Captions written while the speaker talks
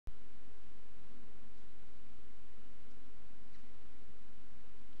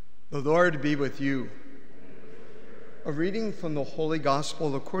The Lord be with you. A reading from the Holy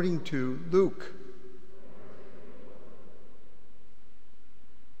Gospel according to Luke.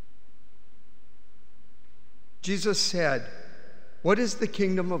 Jesus said, "What is the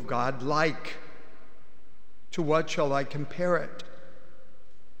kingdom of God like? To what shall I compare it?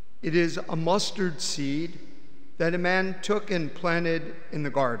 It is a mustard seed that a man took and planted in the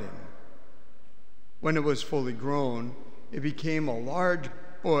garden. When it was fully grown, it became a large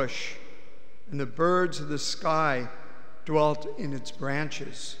bush, and the birds of the sky dwelt in its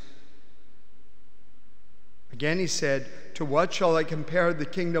branches." Again he said, "To what shall I compare the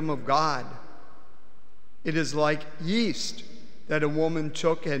kingdom of God? It is like yeast that a woman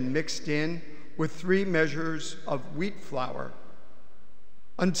took and mixed in with 3 measures of wheat flour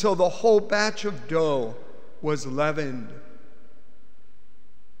until the whole batch of dough was leavened."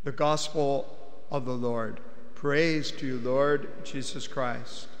 The Gospel of the Lord. Praise to you, Lord Jesus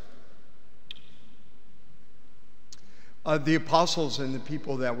Christ. The apostles and the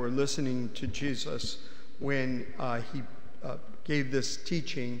people that were listening to Jesus when he gave this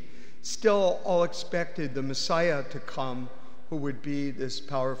teaching still all expected the Messiah to come, who would be this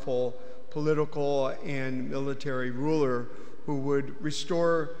powerful political and military ruler who would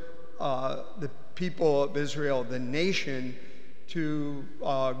restore the people of Israel, the nation, to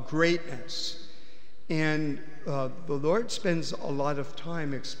greatness. And the Lord spends a lot of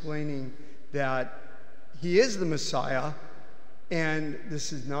time explaining that he is the Messiah, and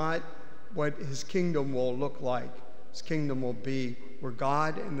this is not what his kingdom will look like. His kingdom will be where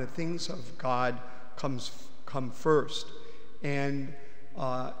God and the things of God come first. And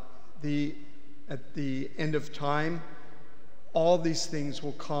at the end of time, all these things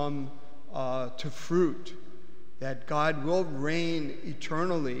will come to fruit, that God will reign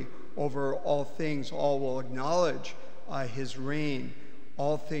eternally over all things. All will acknowledge his reign.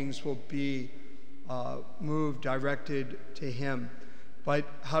 All things will be moved, directed to him. But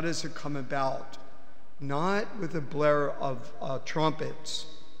how does it come about? Not with the blare of trumpets,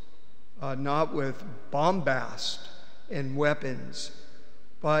 not with bombast and weapons,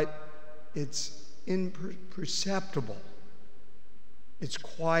 but it's imperceptible. It's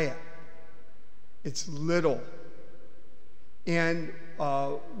quiet. It's little. And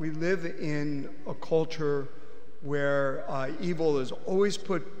we live in a culture where evil is always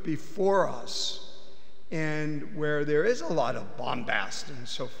put before us, and where there is a lot of bombast and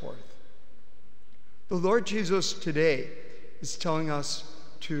so forth. The Lord Jesus today is telling us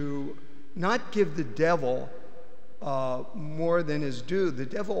to not give the devil more than his due. The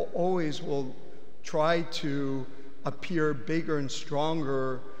devil always will try to appear bigger and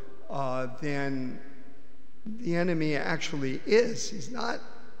stronger than the enemy actually is. He's not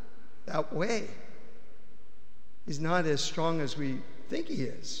that way. He's not as strong as we think he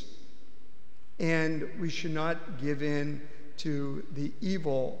is. And we should not give in to the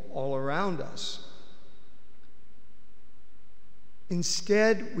evil all around us.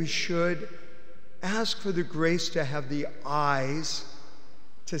 Instead, we should ask for the grace to have the eyes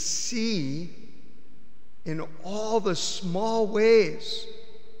to see in all the small ways,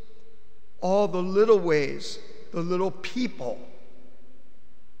 all the little ways, the little people,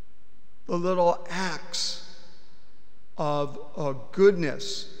 the little acts of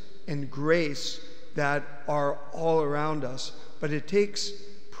goodness and grace that are all around us. But it takes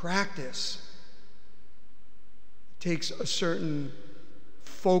practice. It takes a certain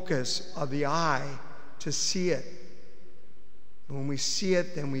focus of the eye to see it. And when we see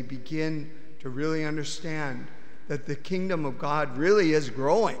it, then we begin to really understand that the kingdom of God really is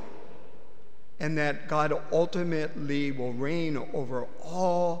growing, and that God ultimately will reign over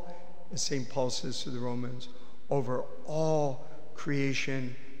all, as St. Paul says to the Romans, over all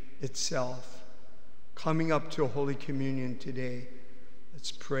creation itself. Coming up to Holy Communion today,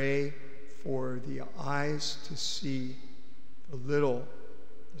 let's pray for the eyes to see the little,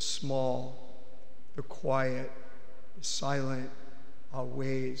 the small, the quiet, the silent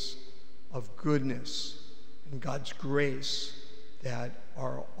ways of goodness and God's grace that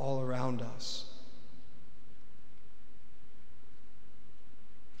are all around us.